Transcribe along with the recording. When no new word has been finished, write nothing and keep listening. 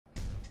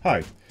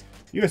Hi.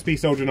 USB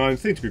soldering irons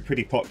seem to be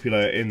pretty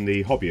popular in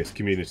the hobbyist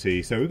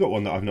community, so we've got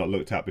one that I've not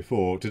looked at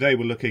before. Today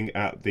we're looking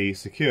at the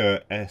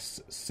Sequre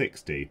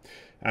S60,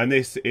 and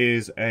this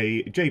is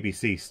a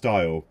JBC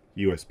style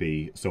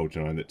USB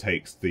soldering iron that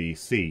takes the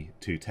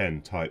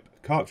C210 type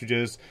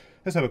cartridges.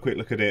 Let's have a quick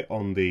look at it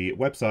on the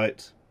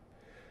website.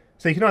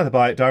 So you can either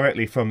buy it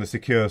directly from the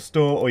Sequre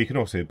store, or you can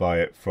also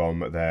buy it from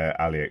their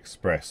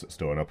AliExpress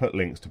store, and I'll put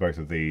links to both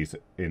of these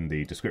in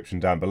the description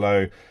down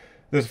below.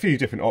 There's a few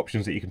different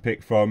options that you can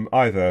pick from,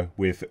 either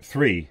with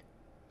 3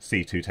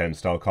 C210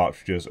 style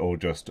cartridges or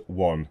just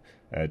one,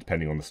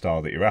 depending on the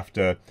style that you're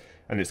after.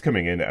 And it's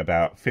coming in at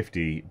about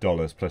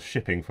 $50 plus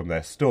shipping from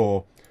their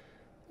store,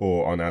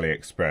 or on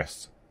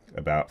AliExpress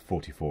about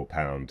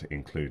 £44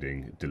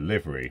 including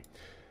delivery.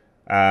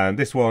 And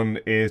this one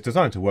is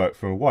designed to work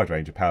from a wide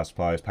range of power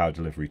supplies, power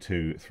delivery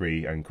 2,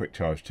 3 and quick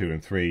charge 2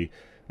 and 3,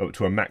 up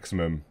to a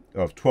maximum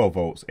of 12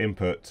 volts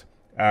input.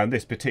 And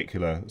this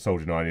particular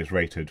soldering iron is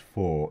rated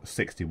for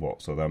 60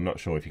 watts, although I'm not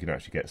sure if you can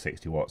actually get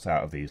 60 watts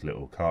out of these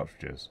little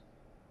cartridges.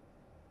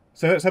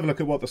 So let's have a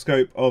look at what the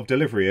scope of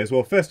delivery is.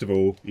 Well, first of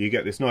all, you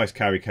get this nice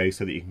carry case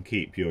so that you can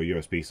keep your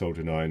USB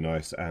soldering iron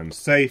nice and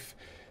safe.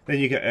 Then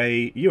you get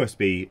a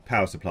USB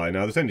power supply.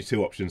 Now there's only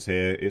two options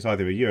here. It's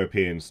either a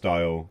European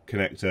style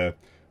connector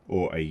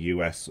or a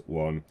US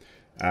one.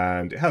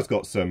 And it has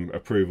got some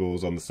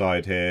approvals on the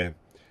side here.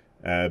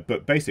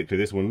 But basically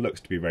this one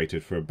looks to be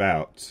rated for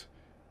about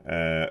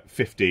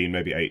 15,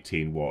 maybe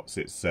 18 watts.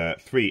 It's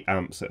 3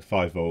 amps at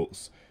 5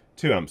 volts,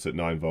 2 amps at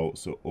 9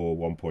 volts, or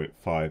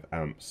 1.5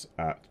 amps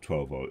at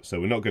 12 volts.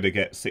 So we're not going to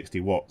get 60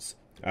 watts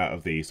out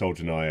of the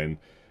soldering iron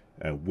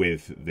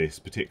with this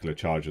particular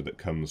charger that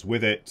comes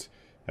with it.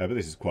 But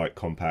this is quite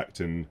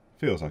compact and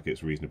feels like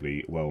it's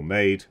reasonably well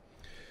made.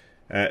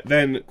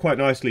 Then, quite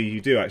nicely,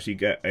 you do actually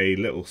get a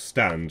little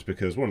stand,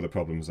 because one of the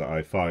problems that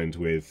I find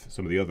with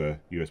some of the other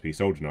USB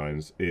soldering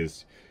irons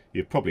is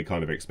you're probably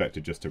kind of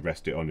expected just to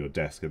rest it on your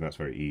desk, and that's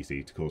very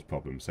easy to cause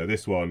problems. So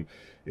this one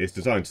is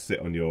designed to sit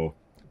on your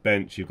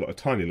bench. You've got a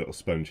tiny little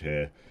sponge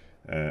here,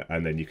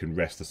 and then you can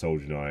rest the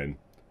soldering iron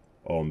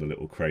on the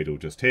little cradle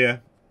just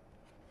here.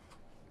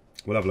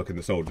 We'll have a look in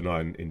the soldering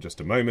iron in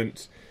just a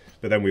moment.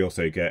 But then we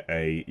also get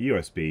a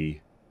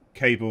USB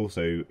cable,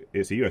 so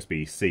it's a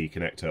USB-C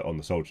connector on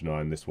the soldering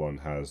iron. This one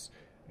has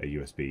a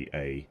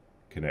USB-A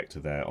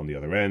connector there on the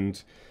other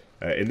end.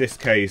 In this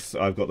case,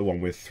 I've got the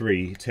one with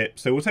 3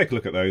 tips, so we'll take a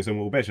look at those and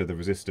we'll measure the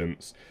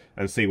resistance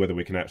and see whether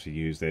we can actually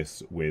use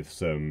this with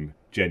some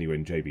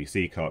genuine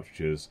JBC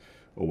cartridges,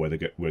 or whether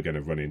we're going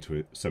to run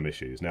into some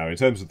issues. Now, in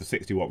terms of the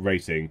 60 watt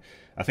rating,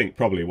 I think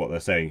probably what they're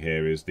saying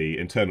here is the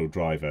internal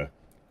driver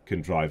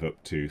can drive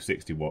up to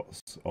 60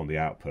 watts on the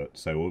output.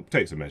 So we'll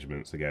take some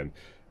measurements again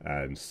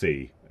and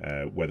see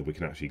whether we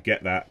can actually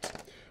get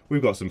that.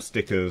 We've got some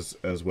stickers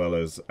as well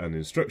as an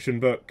instruction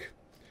book.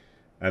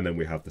 And then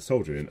we have the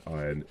soldering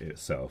iron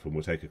itself, and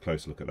we'll take a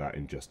closer look at that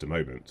in just a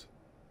moment.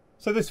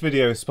 So this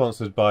video is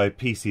sponsored by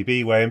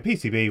PCBWay, and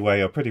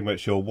PCBWay are pretty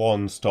much your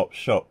one-stop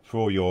shop for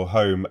all your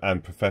home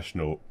and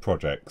professional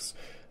projects.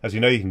 As you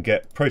know, you can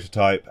get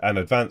prototype and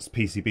advanced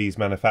PCBs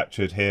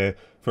manufactured here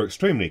for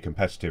extremely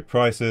competitive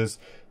prices.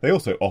 They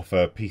also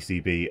offer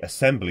PCB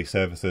assembly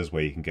services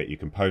where you can get your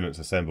components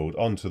assembled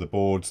onto the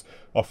boards,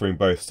 offering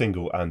both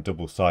single and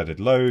double-sided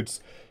loads.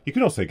 You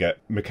can also get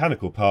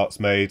mechanical parts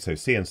made, so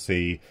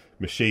CNC,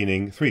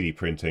 machining, 3D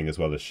printing, as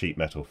well as sheet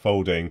metal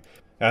folding.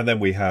 And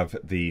then we have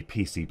the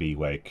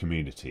PCBWay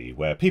community,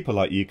 where people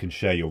like you can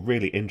share your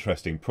really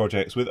interesting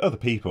projects with other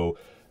people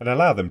and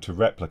allow them to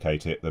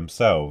replicate it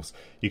themselves.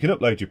 You can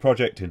upload your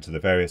project into the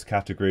various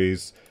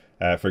categories,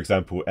 for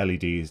example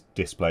LEDs,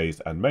 displays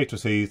and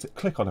matrices.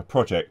 Click on a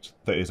project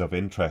that is of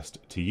interest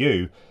to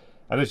you,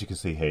 and as you can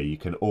see here, you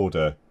can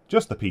order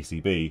just the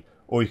PCB,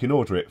 or you can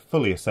order it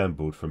fully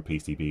assembled from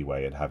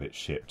PCBWay and have it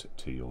shipped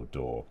to your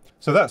door.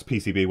 So that's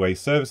PCBWay's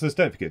services.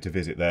 Don't forget to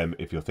visit them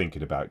if you're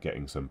thinking about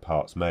getting some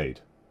parts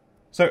made.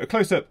 So a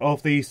close-up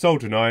of the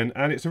soldering iron,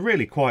 and it's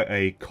really quite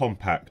a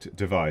compact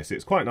device.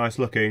 It's quite nice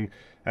looking.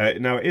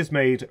 Now it is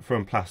made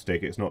from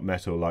plastic, it's not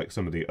metal like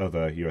some of the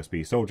other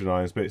USB soldering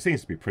irons, but it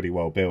seems to be pretty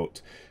well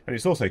built, and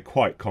it's also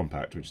quite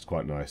compact, which is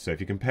quite nice. So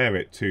if you compare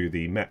it to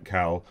the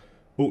Metcal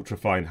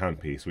ultra-fine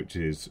handpiece, which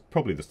is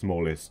probably the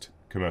smallest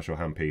commercial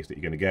handpiece that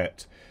you're going to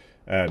get,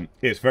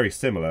 it's very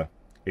similar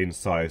in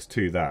size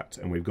to that.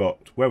 And we've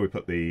got where we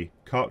put the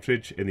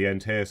cartridge in the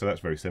end here, so that's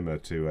very similar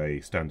to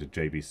a standard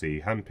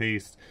JBC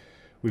handpiece.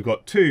 We've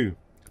got 2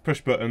 push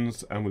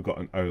buttons, and we've got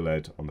an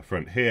OLED on the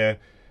front here,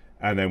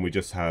 and then we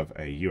just have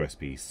a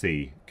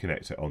USB-C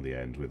connector on the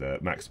end with a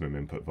maximum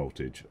input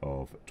voltage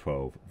of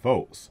 12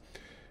 volts.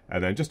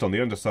 And then just on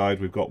the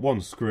underside we've got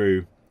 1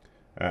 screw,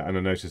 and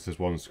I notice there's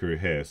 1 screw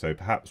here, so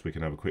perhaps we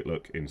can have a quick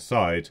look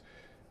inside.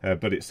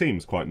 But it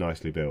seems quite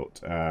nicely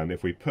built, and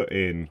if we put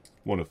in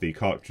one of the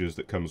cartridges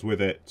that comes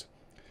with it,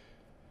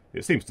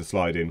 it seems to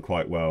slide in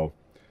quite well,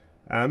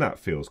 and that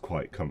feels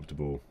quite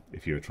comfortable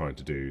if you're trying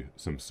to do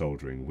some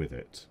soldering with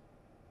it.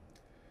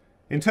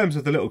 In terms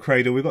of the little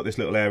cradle, we've got this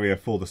little area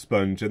for the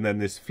sponge, and then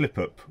this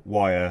flip-up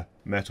wire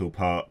metal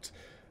part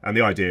And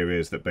the idea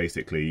is that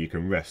basically you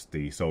can rest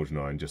the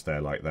soldering iron just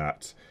there like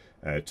that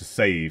to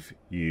save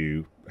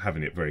you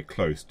having it very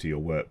close to your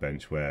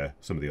workbench, where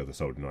some of the other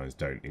soldering irons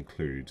don't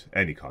include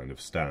any kind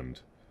of stand.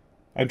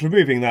 And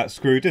removing that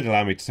screw did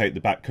allow me to take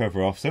the back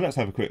cover off, so let's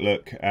have a quick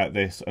look at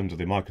this under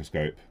the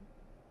microscope.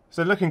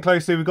 So looking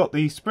closely, we've got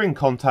the spring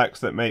contacts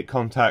that make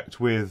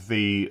contact with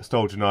the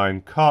soldering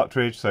iron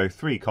cartridge, so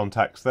 3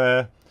 contacts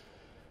there.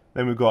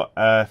 Then we've got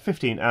a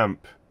 15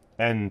 amp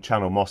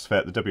N-channel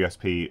MOSFET, the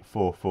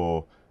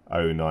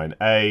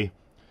WSP4409A.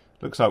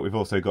 Looks like we've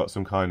also got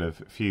some kind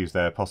of fuse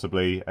there,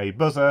 possibly a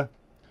buzzer,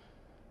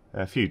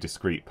 a few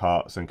discrete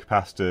parts and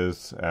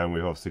capacitors, and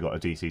we've obviously got a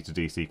DC to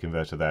DC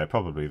converter there,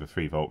 probably the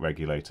 3-volt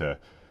regulator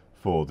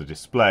for the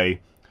display.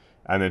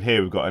 And then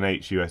here we've got an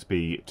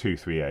HUSB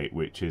 238,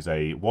 which is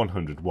a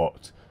 100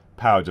 watt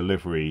power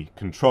delivery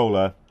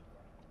controller.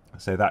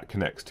 So that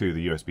connects to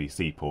the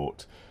USB-C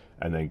port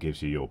and then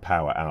gives you your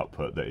power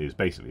output that is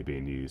basically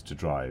being used to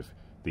drive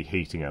the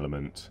heating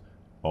element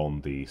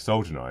on the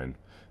soldering iron.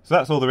 So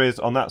that's all there is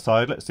on that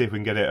side. Let's see if we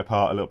can get it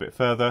apart a little bit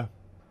further.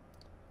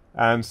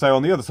 And so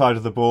on the other side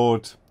of the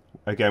board,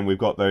 again, we've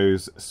got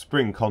those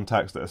spring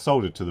contacts that are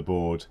soldered to the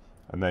board,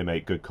 and they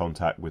make good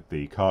contact with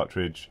the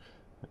cartridge.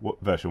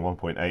 Version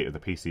 1.8 of the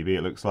PCB,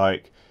 it looks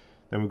like.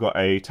 Then we've got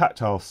a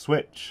tactile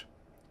switch,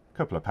 a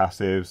couple of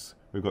passives.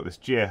 We've got this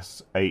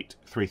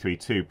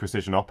GS8332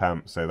 precision op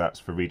amp, so that's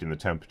for reading the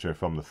temperature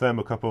from the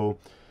thermocouple.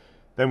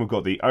 Then we've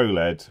got the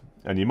OLED,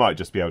 and you might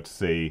just be able to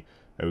see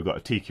we've got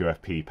a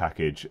TQFP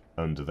package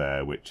under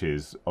there, which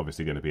is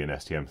obviously going to be an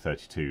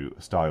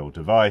STM32 style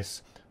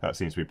device. That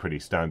seems to be pretty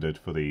standard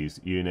for these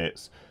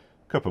units.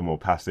 A couple more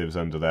passives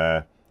under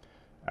there.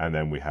 And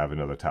then we have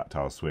another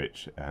tactile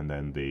switch, and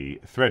then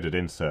the threaded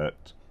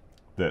insert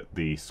that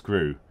the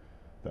screw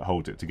that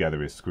holds it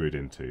together is screwed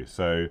into.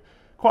 So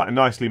quite a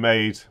nicely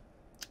made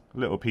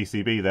little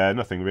PCB there,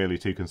 nothing really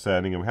too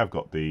concerning, and we have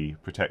got the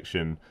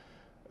protection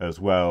as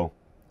well.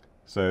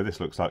 So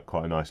this looks like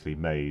quite a nicely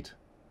made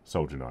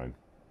soldering iron.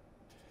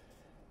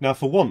 Now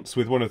for once,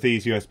 with one of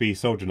these USB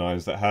soldering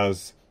irons that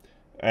has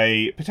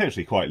a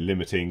potentially quite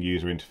limiting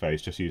user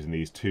interface, just using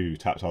these 2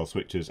 tactile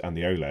switches and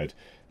the OLED,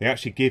 they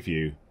actually give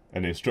you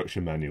an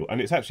instruction manual,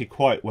 and it's actually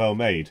quite well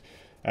made.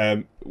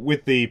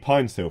 With the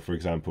Pine Seal, for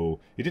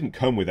example, it didn't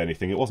come with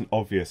anything. It wasn't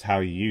obvious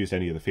how you used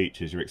any of the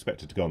features. You're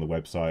expected to go on the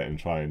website and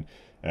try and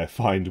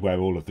find where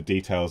all of the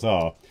details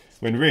are,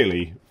 when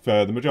really,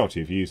 for the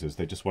majority of users,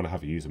 they just want to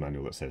have a user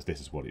manual that says this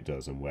is what it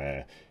does and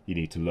where you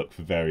need to look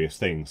for various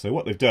things. So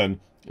what they've done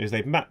is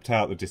they've mapped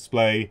out the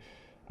display,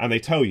 and they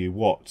tell you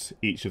what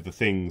each of the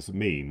things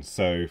means.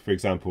 So, for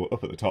example,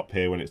 up at the top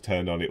here, when it's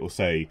turned on, it will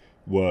say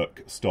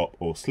work, stop,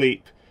 or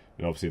sleep.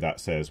 And obviously that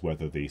says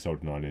whether the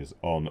soldering iron is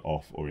on,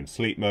 off, or in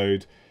sleep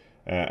mode.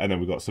 And then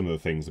we've got some of the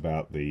things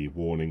about the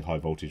warning, high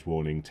voltage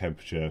warning,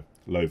 temperature,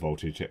 low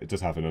voltage. It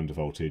does have an under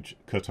voltage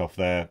cutoff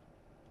there.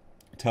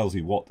 It tells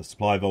you what the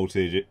supply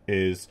voltage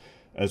is,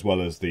 as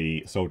well as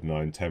the soldering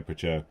iron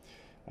temperature,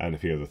 and a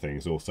few other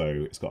things.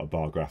 Also, it's got a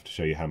bar graph to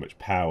show you how much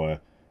power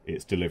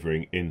it's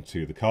delivering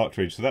into the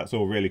cartridge. So that's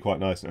all really quite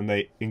nice. And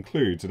they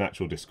includes an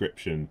actual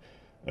description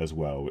as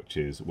well, which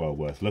is well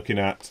worth looking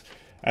at.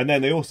 And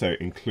then they also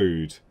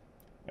include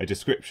a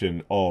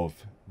description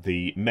of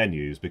the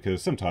menus,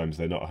 because sometimes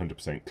they're not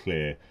 100%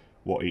 clear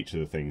what each of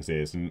the things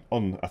is. And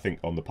on, I think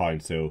on the Pine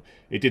Seal,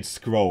 it did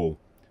scroll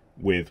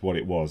with what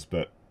it was,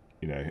 but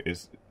you know,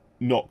 it's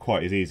not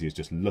quite as easy as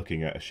just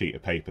looking at a sheet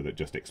of paper that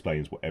just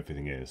explains what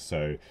everything is.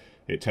 So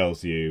it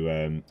tells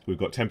you we've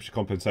got temperature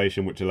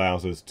compensation, which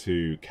allows us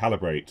to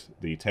calibrate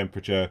the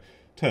temperature,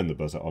 turn the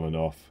buzzer on and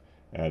off,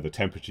 the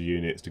temperature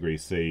units,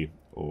 degrees C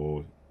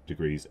or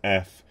degrees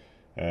F,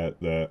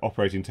 the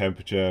operating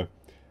temperature.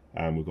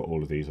 And we've got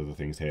all of these other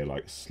things here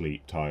like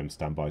sleep time,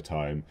 standby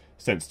time,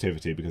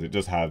 sensitivity, because it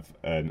does have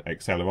an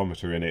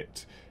accelerometer in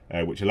it,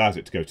 which allows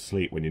it to go to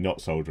sleep when you're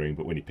not soldering,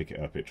 but when you pick it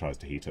up, it tries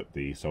to heat up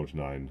the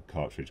soldering iron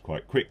cartridge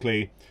quite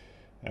quickly.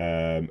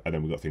 And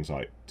then we've got things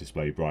like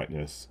display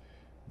brightness,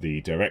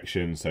 the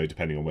direction, so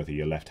depending on whether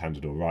you're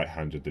left-handed or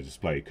right-handed, the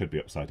display could be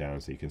upside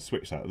down, so you can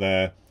switch that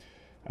there.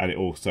 And it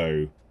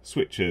also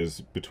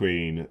switches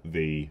between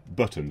the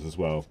buttons as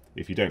well.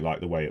 If you don't like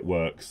the way it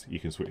works, you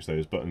can switch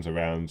those buttons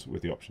around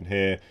with the option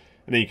here.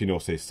 And then you can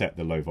also set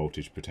the low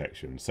voltage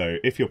protection. So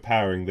if you're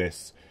powering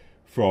this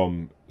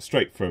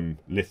straight from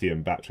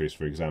lithium batteries,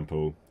 for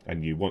example,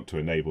 and you want to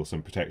enable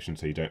some protection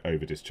so you don't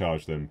over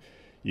discharge them,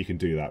 you can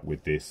do that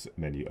with this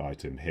menu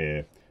item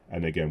here.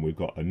 And again, we've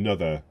got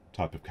another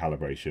type of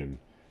calibration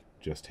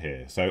just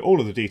here. So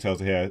all of the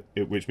details are here,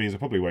 which means I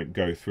probably won't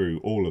go through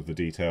all of the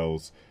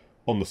details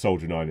on the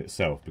soldering iron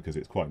itself, because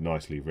it's quite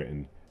nicely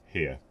written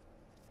here.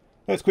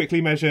 Let's quickly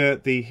measure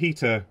the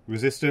heater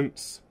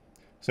resistance.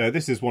 So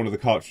this is one of the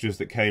cartridges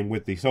that came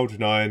with the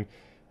soldering iron,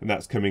 and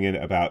that's coming in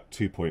at about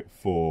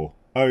 2.4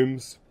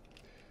 ohms.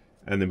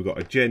 And then we've got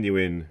a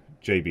genuine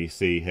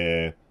JBC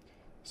here,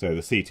 so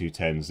the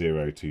C210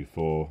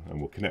 024, and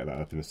we'll connect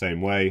that up in the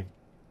same way.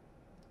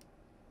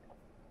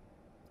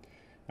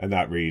 and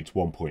that reads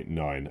 1.9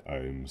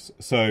 ohms.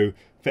 So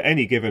for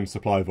any given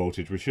supply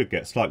voltage we should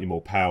get slightly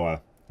more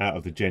power out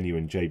of the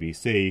genuine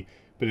JBC,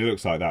 but it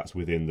looks like that's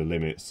within the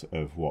limits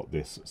of what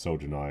this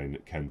soldering iron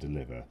can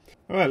deliver.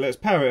 Alright, let's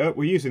power it up.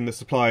 We're using the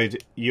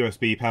supplied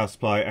USB power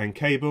supply and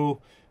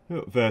cable,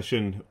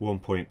 version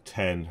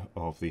 1.10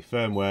 of the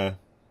firmware.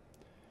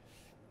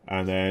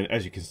 And then,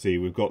 as you can see,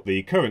 we've got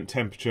the current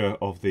temperature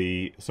of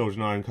the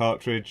soldering iron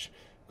cartridge.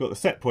 We've got the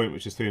set point,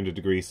 which is 300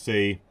 degrees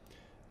C,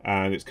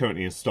 and it's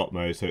currently in stop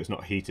mode, so it's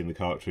not heating the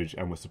cartridge,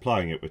 and we're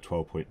supplying it with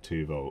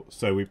 12.2 volts.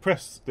 So we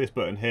press this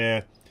button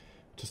here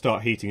to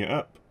start heating it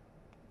up,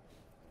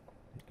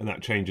 and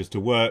that changes to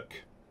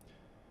work.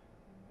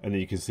 And then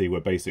you can see we're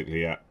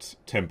basically at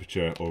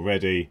temperature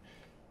already,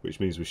 which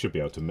means we should be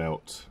able to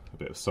melt a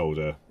bit of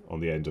solder on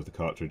the end of the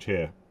cartridge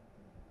here.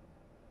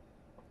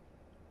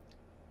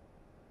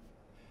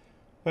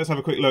 Let's have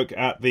a quick look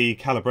at the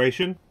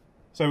calibration.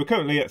 So we're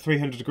currently at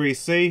 300 degrees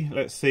C.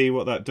 Let's see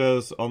what that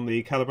does on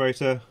the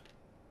calibrator.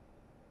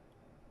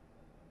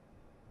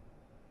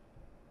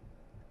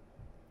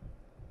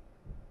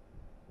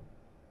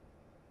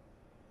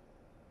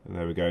 And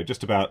there we go,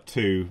 just about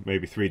 2,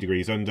 maybe 3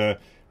 degrees under.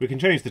 We can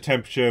change the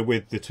temperature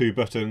with the 2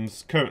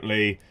 buttons.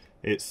 Currently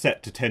it's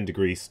set to 10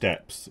 degree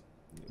steps,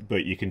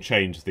 but you can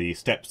change the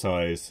step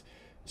size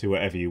to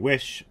whatever you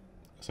wish.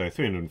 So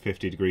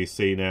 350 degrees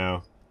C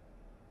now.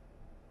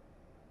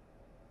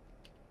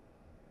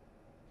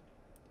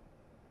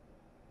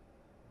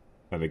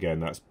 And again,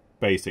 that's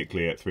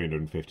basically at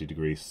 350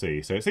 degrees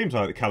C. So it seems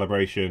like the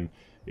calibration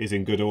is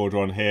in good order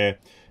on here.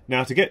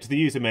 Now to get to the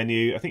user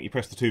menu, I think you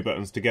press the 2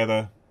 buttons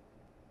together.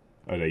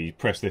 Oh no, you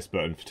press this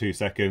button for 2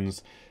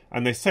 seconds.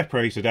 And they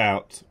separated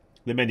out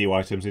the menu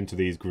items into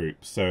these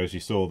groups. So as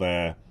you saw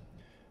there,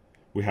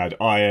 we had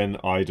iron,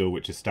 idle,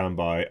 which is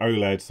standby,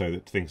 OLED, so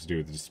that things to do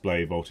with the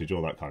display, voltage,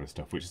 all that kind of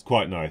stuff, which is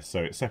quite nice.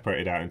 So it's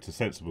separated out into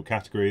sensible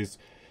categories.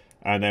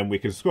 And then we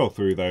can scroll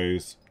through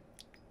those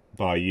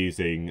by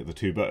using the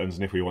 2 buttons,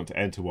 and if we want to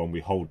enter one we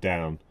hold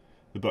down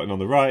the button on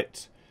the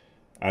right,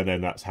 and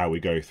then that's how we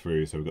go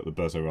through. So we've got the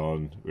buzzer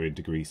on, we're in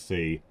degrees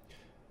C.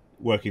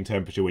 Working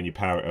temperature when you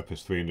power it up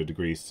is 300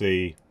 degrees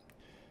C.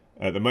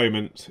 At the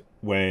moment,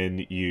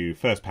 when you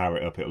first power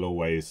it up, it'll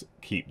always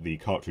keep the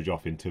cartridge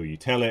off until you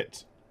tell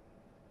it.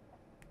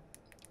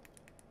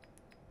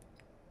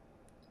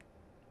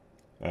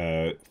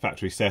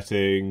 Factory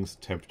settings,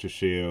 temperature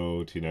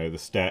shield, you know, the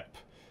step,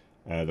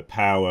 the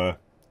power,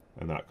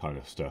 and that kind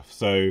of stuff.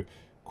 So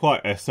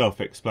quite a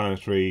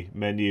self-explanatory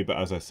menu, but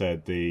as I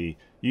said, the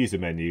user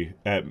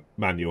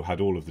manual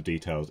had all of the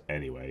details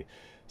anyway.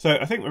 So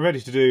I think we're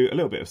ready to do a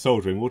little bit of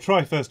soldering. We'll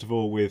try first of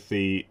all with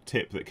the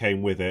tip that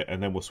came with it,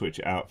 and then we'll switch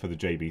it out for the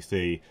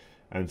JBC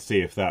and see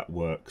if that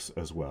works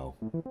as well.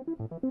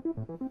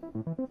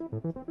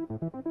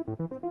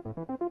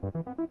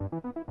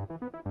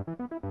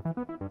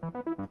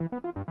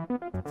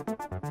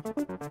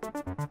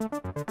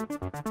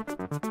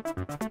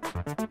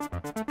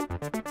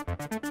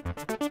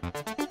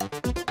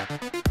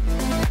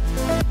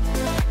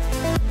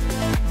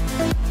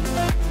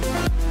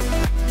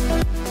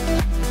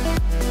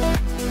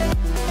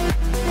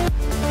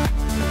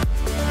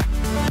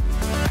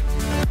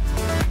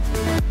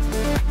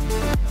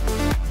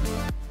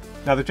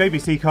 Now the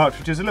JBC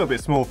cartridge is a little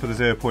bit small for the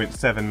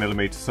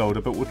 0.7mm solder,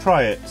 but we'll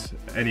try it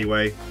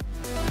anyway.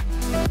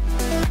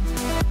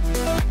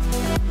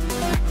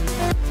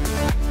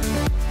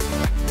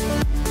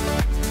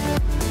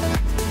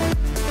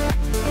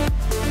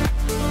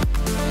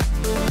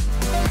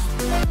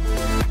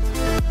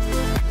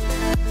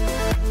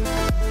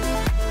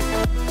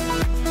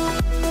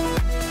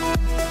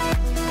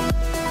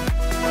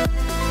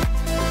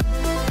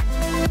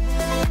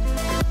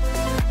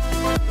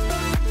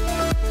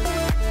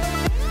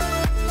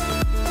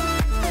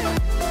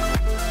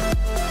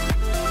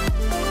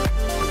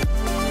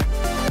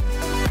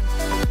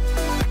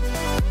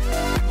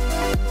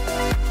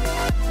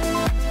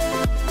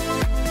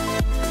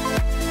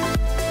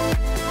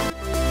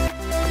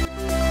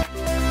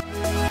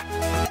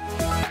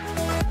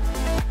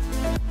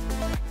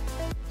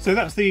 So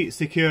that's the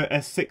Sequre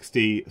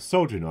S60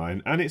 soldering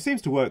iron, and it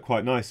seems to work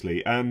quite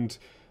nicely, and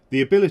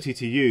the ability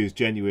to use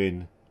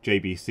genuine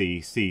JBC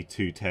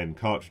C210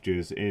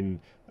 cartridges in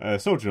a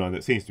soldering iron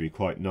that seems to be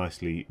quite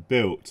nicely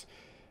built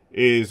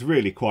is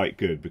really quite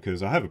good,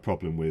 because I have a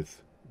problem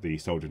with the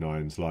soldering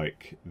irons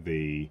like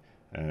the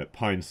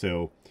Pine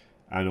Sill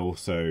and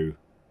also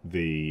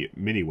the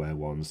Miniware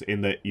ones,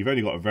 in that you've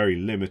only got a very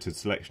limited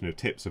selection of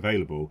tips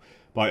available.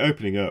 By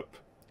opening up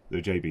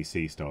the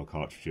JBC style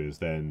cartridges,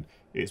 then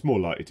it's more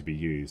likely to be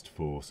used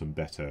for some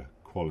better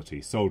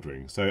quality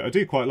soldering. So I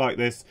do quite like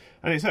this,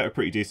 and it's at a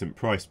pretty decent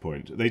price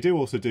point. They do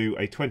also do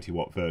a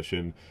 20-watt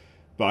version,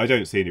 but I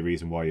don't see any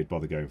reason why you'd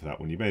bother going for that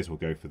one. You may as well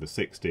go for the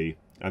 60,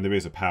 and there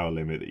is a power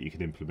limit that you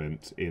can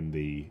implement in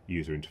the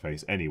user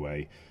interface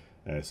anyway,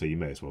 so you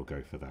may as well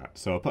go for that.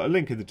 So I'll put a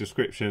link in the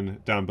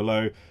description down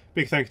below.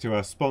 Big thank you to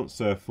our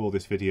sponsor for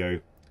this video,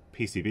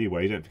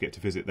 PCBWay. Don't forget to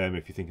visit them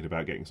if you're thinking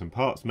about getting some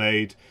parts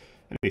made.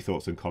 Any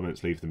thoughts and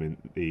comments, leave them in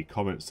the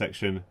comments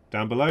section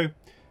down below.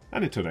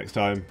 And until next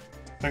time,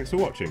 thanks for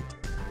watching.